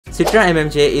Citra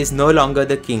MMJ is no longer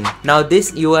the king. Now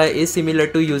this UI is similar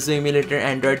to Yuzu Emulator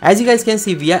Android. As you guys can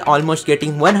see, we are almost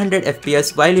getting 100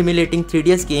 FPS while emulating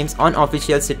 3DS games on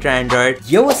official Citra Android.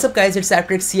 Yo, what's up guys, it's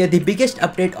Aptrix here. The biggest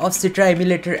update of Citra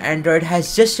Emulator Android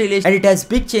has just released and it has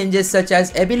big changes such as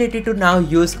ability to now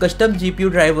use custom GPU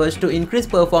drivers to increase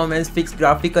performance, fix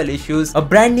graphical issues, a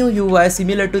brand new UI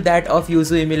similar to that of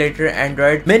Yuzu Emulator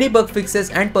Android, many bug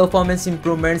fixes and performance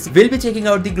improvements. We'll be checking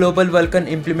out the global Vulkan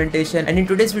implementation, and in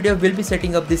today's video we'll be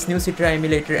setting up this new Citra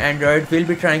Emulator Android. We'll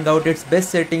be trying out its best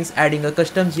settings, adding a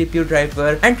custom GPU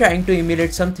driver and trying to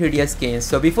emulate some 3DS games.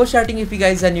 So before starting, if you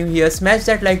guys are new here, smash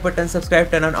that like button, subscribe,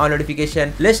 turn on all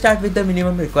notification. Let's start with the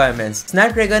minimum requirements.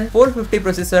 Snapdragon 450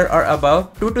 processor or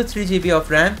above, 2 to 3 GB of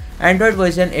RAM, Android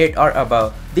version 8 or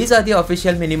above. These are the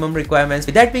official minimum requirements.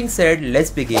 With that being said, let's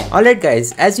begin. Alright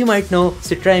guys, as you might know,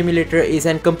 Citra Emulator is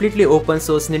an completely open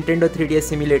source Nintendo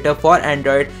 3DS emulator for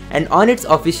Android, and on its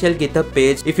official GitHub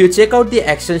page, if you check out the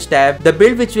Actions tab, the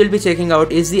build which we'll be checking out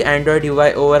is the Android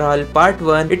UI Overhaul Part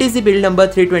 1. It is the build number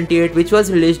 328 which was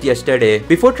released yesterday.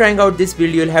 Before trying out this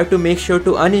build, you'll have to make sure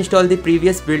to uninstall the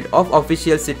previous build of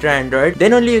official Citra Android.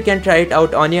 Then only you can try it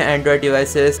out on your Android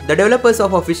devices. The developers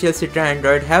of official Citra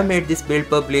Android have made this build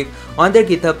public on their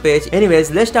GitHub page. Anyways,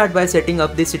 let's start by setting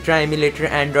up the Citra Emulator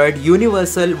Android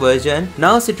Universal version.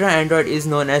 Now Citra Android is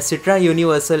known as Citra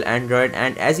Universal Android,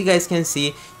 and as you guys can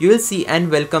see, you will see an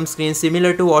welcome screen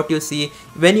similar to what you see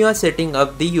when you are setting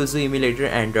up the Yuzu Emulator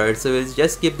Android. So we'll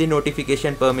just skip the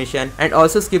notification permission and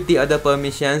also skip the other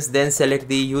permissions, then select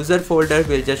the user folder.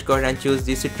 We'll just go ahead and choose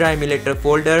the Citra Emulator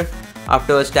folder.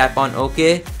 Afterwards tap on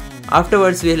OK.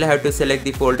 Afterwards we'll have to select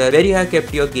the folder where you have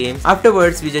kept your games.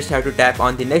 Afterwards we just have to tap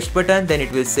on the next button, then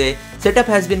it will say setup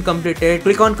has been completed.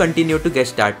 Click on continue to get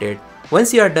started.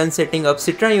 Once you are done setting up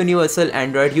Citra Universal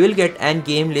Android, you will get an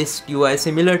game list UI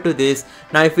similar to this.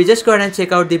 Now if we just go ahead and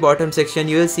check out the bottom section,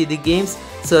 you will see the games,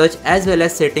 search as well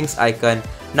as settings icon.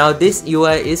 Now this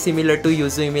UI is similar to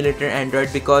Yuzu Emulator Android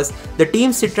because the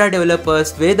team Citra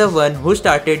developers were the one who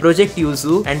started Project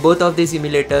Yuzu, and both of these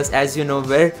emulators, as you know,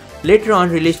 were later on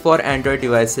released for Android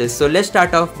devices. So let's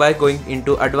start off by going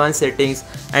into advanced settings,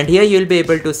 and here you'll be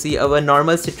able to see our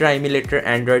normal Citra Emulator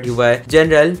Android UI.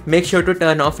 General, make sure to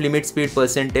turn off limit speed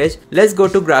percentage. Let's go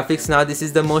to graphics now. This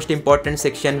is the most important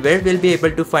section where we'll be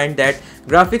able to find that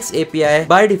graphics API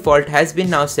by default has been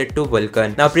now set to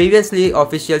Vulkan. Now previously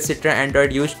official Citra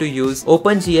Android used to use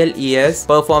OpenGL ES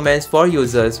performance for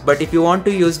users, but if you want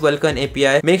to use Vulkan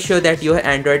API, make sure that your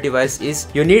Android device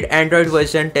you need Android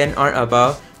version 10 or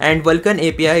above. And Vulkan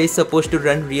API is supposed to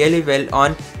run really well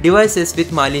on devices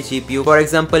with Mali GPU, for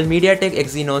example MediaTek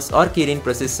Exynos or Kirin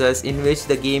processors in which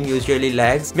the game usually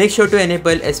lags. Make sure to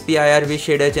enable SPIR with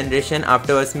shader generation.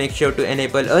 Afterwards make sure to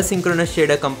enable asynchronous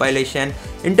shader compilation.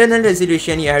 Internal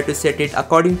resolution, you have to set it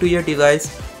according to your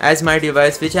device. As my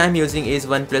device which I am using is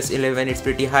OnePlus 11, it's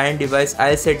pretty high-end device,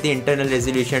 I'll set the internal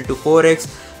resolution to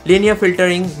 4x. Linear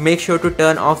filtering, make sure to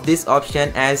turn off this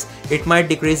option as it might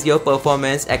decrease your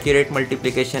performance. Accurate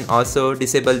multiplication, also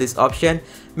disable this option.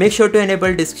 Make sure to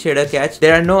enable disk shader cache.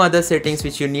 There are no other settings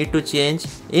which you need to change.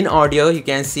 In audio, you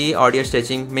can see audio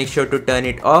stretching, make sure to turn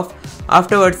it off.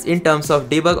 Afterwards, in terms of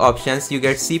debug options, you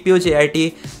get CPU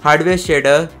JIT, hardware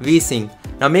shader, VSync.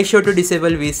 Now make sure to disable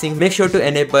VSync, make sure to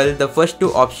enable the first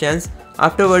two options.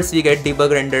 Afterwards we get debug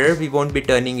renderer. We won't be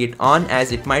turning it on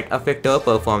as it might affect our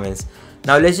performance.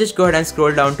 Now let's just go ahead and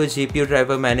scroll down to GPU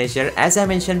driver manager. As I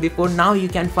mentioned before, now you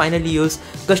can finally use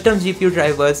custom GPU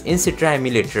drivers in Citra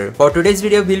Emulator. For today's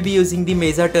video, we'll be using the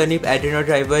Mesa Turnip Adreno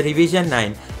driver revision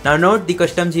 9. Now note, the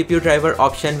custom GPU driver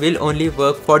option will only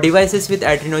work for devices with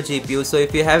Adreno GPU. So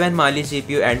if you have an Mali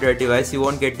GPU Android device, you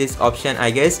won't get this option.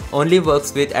 I guess only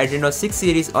works with Adreno 6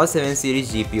 series or 7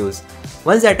 series GPUs.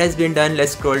 Once that has been done,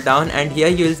 let's scroll down, and here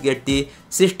you will get the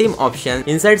system option.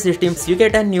 Inside systems, you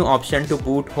get a new option to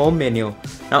boot home menu.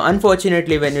 Now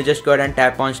unfortunately, when you just go ahead and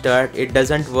tap on start, it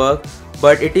doesn't work.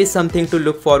 But it is something to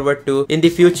look forward to in the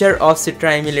future of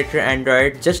Citra Emulator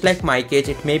Android. Just like my case,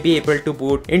 it may be able to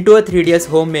boot into a 3DS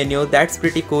home menu. That's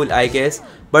pretty cool, I guess.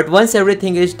 But once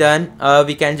everything is done,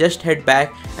 we can just head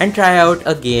back and try out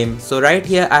a game. So right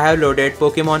here I have loaded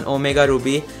Pokemon Omega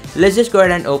Ruby. Let's just go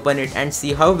ahead and open it and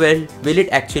see how well will it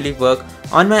actually work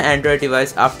on my Android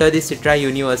device after the Citra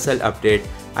Universal update.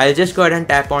 I'll just go ahead and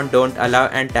tap on don't allow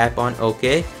and tap on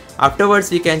OK. Afterwards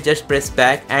we can just press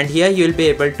back, and here you will be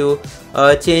able to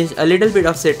change a little bit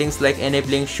of settings like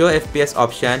enabling show FPS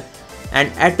option.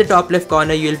 And at the top left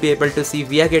corner you will be able to see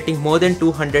we are getting more than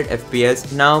 200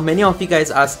 FPS. Now many of you guys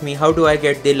ask me how do I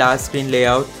get the last screen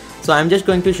layout. So I'm just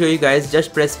going to show you guys.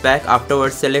 Just press back,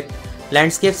 afterwards select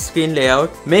landscape screen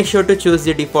layout. Make sure to choose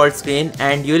the default screen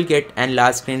and you'll get an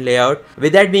large screen layout.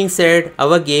 With that being said,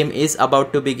 our game is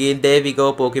about to begin. There we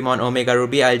go, Pokemon Omega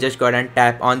Ruby. I'll just go ahead and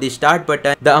tap on the start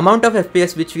button. The amount of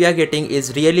FPS which we are getting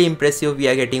is really impressive. We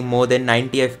are getting more than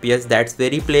 90 FPS. That's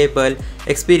very playable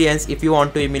experience if you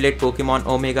want to emulate Pokemon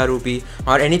Omega Ruby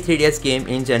or any 3DS game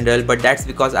in general, but that's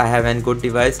because I have a good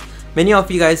device. Many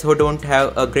of you guys who don't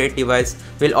have a great device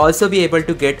will also be able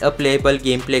to get a playable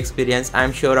gameplay experience.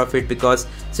 I'm sure of it because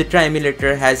Citra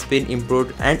Emulator has been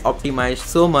improved and optimized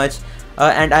so much.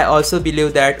 And I also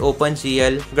believe that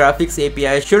OpenGL graphics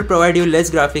API should provide you less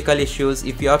graphical issues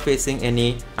if you are facing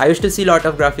any. I used to see a lot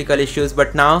of graphical issues,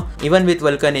 but now even with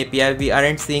Vulkan API we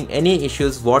aren't seeing any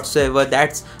issues whatsoever.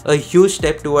 That's a huge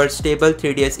step towards stable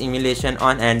 3DS emulation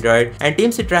on Android, and Team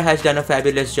Citra has done a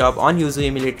fabulous job on Yuzu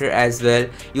Emulator as well.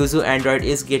 Yuzu Android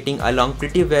is getting along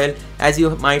pretty well. As you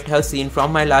might have seen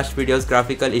from my last videos,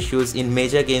 graphical issues in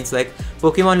major games like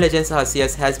Pokemon Legends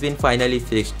Arceus has been finally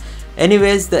fixed.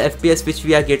 Anyways, the FPS which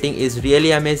we are getting is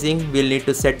really amazing. We'll need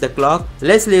to set the clock.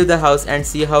 Let's leave the house and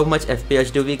see how much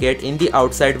FPS do we get in the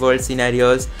outside world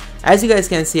scenarios. As you guys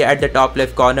can see at the top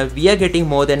left corner, we are getting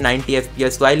more than 90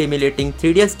 FPS while emulating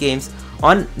 3DS games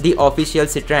on the official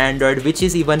Citra Android, which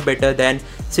is even better than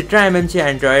Citra MMG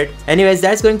Android. Anyways,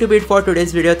 that's going to be it for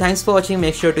today's video. Thanks for watching.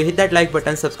 Make sure to hit that like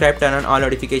button, subscribe, turn on all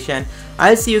notifications.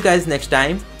 I'll see you guys next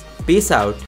time. Peace out.